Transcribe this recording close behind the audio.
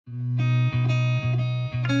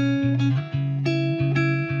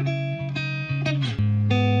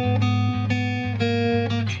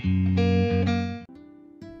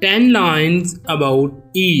10 lines about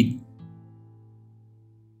Eid.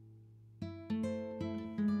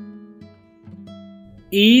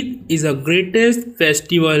 Eid is the greatest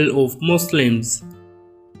festival of Muslims.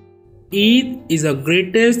 Eid is the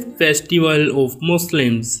greatest festival of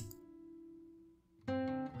Muslims.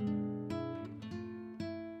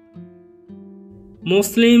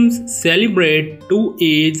 Muslims celebrate 2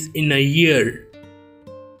 Eids in a year.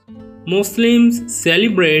 Muslims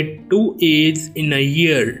celebrate 2 Eids in a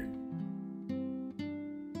year.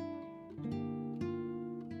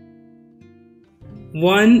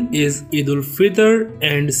 One is Eid al-Fitr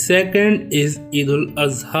and second is Eid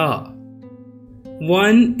al-Adha.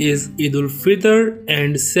 One is Eid al-Fitr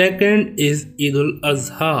and second is Eid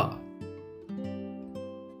al-Adha.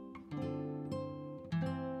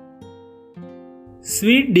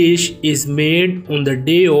 Sweet dish is made on the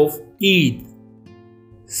day of Eid.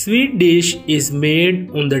 Sweet dish is made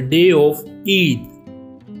on the day of Eid.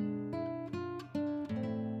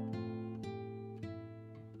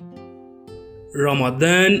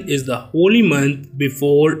 Ramadan is the holy month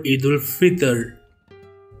before Eid al-Fitr.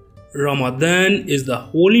 Ramadan is the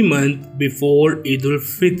holy month before Eid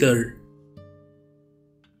al-Fitr.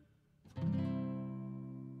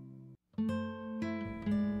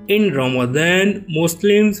 In Ramadan,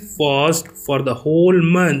 Muslims fast for the whole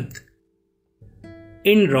month.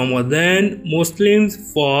 In Ramadan, Muslims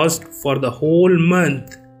fast for the whole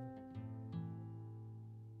month.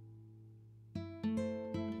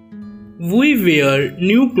 We wear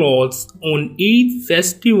new clothes on Eid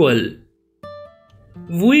festival.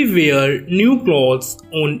 We wear new clothes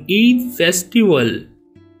on Eid festival.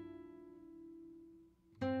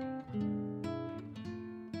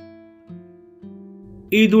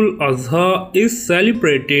 Eid al-Adha is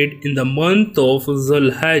celebrated in the month of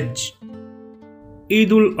Dhul-Hajj.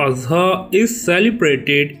 Eid al-Adha is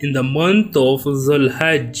celebrated in the month of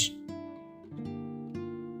Dhul-Hajj.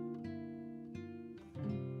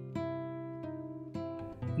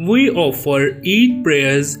 We offer Eid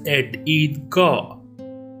prayers at Eidgah.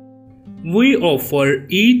 We offer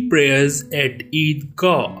Eid prayers at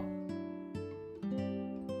Eidgah.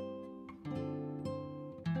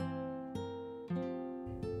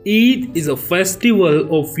 Eid is a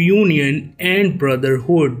festival of union and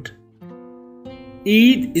brotherhood.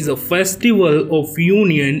 Eid is a festival of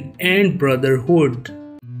union and brotherhood.